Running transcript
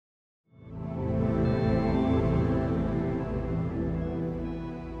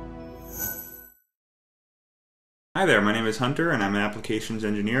Hi there, my name is Hunter and I'm an applications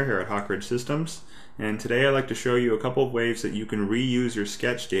engineer here at Hawkridge Systems, and today I'd like to show you a couple of ways that you can reuse your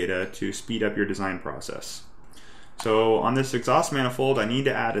sketch data to speed up your design process. So on this exhaust manifold I need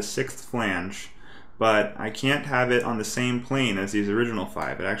to add a sixth flange, but I can't have it on the same plane as these original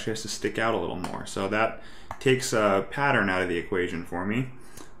five. It actually has to stick out a little more, so that takes a pattern out of the equation for me.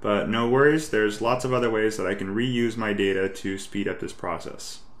 But no worries, there's lots of other ways that I can reuse my data to speed up this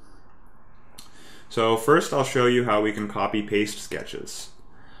process. So first I'll show you how we can copy-paste sketches.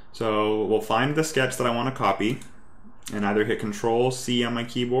 So we'll find the sketch that I want to copy and either hit Control-C on my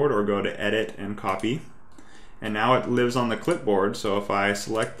keyboard or go to Edit and Copy. And now it lives on the clipboard, so if I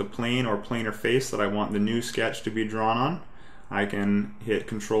select the plane or planar face that I want the new sketch to be drawn on, I can hit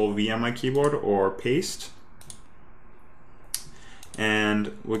Control-V on my keyboard or Paste.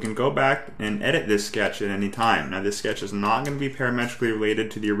 And we can go back and edit this sketch at any time. Now this sketch is not going to be parametrically related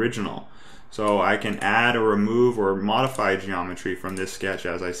to the original. So I can add or remove or modify geometry from this sketch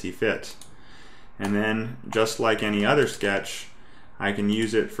as I see fit. And then, just like any other sketch, I can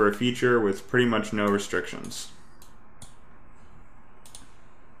use it for a feature with pretty much no restrictions.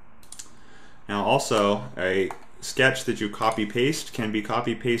 Now also, a sketch that you copy-paste can be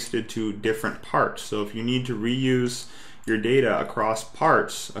copy-pasted to different parts. So if you need to reuse your data across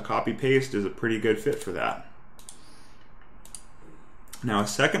parts, a copy-paste is a pretty good fit for that. Now a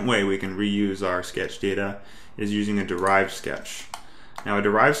second way we can reuse our sketch data is using a derived sketch. Now a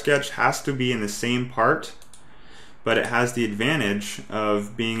derived sketch has to be in the same part, but it has the advantage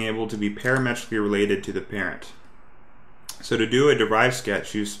of being able to be parametrically related to the parent. So to do a derived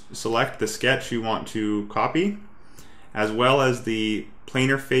sketch, you select the sketch you want to copy, as well as the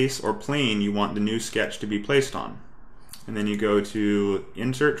planar face or plane you want the new sketch to be placed on. And then you go to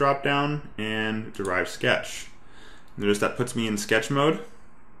Insert drop-down and Derived Sketch. Notice that puts me in sketch mode.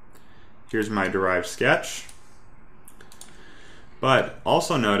 Here's my derived sketch. But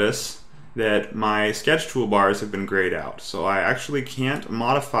also notice that my sketch toolbars have been grayed out. So I actually can't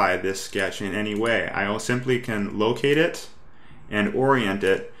modify this sketch in any way. I simply can locate it and orient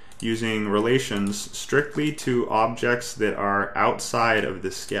it using relations strictly to objects that are outside of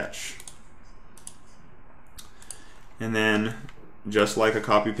the sketch. And then, just like a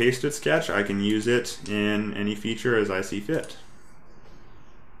copy-pasted sketch, I can use it in any feature as I see fit.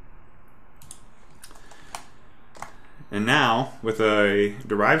 And now, with a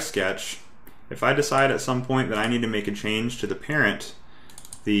derived sketch, if I decide at some point that I need to make a change to the parent,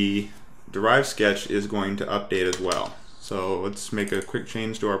 the derived sketch is going to update as well. So let's make a quick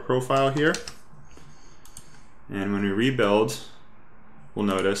change to our profile here. And when we rebuild, we'll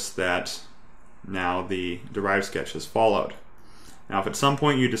notice that now the derived sketch has followed. Now if at some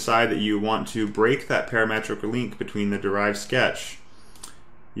point you decide that you want to break that parametric link between the derived sketch,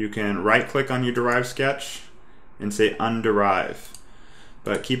 you can right click on your derived sketch and say underive.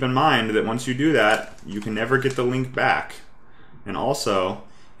 But keep in mind that once you do that, you can never get the link back. And also,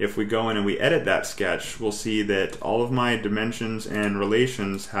 if we go in and we edit that sketch, we'll see that all of my dimensions and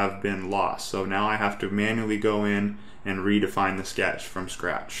relations have been lost. So now I have to manually go in and redefine the sketch from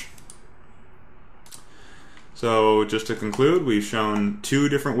scratch. So just to conclude, we've shown two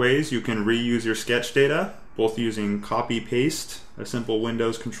different ways you can reuse your sketch data, both using copy-paste, a simple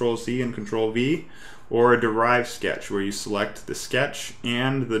Windows Control-C and Control-V, or a derived sketch where you select the sketch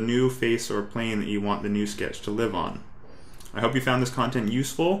and the new face or plane that you want the new sketch to live on. I hope you found this content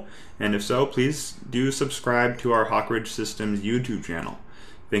useful, and if so, please do subscribe to our Hawkridge Systems YouTube channel.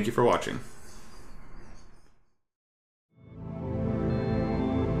 Thank you for watching.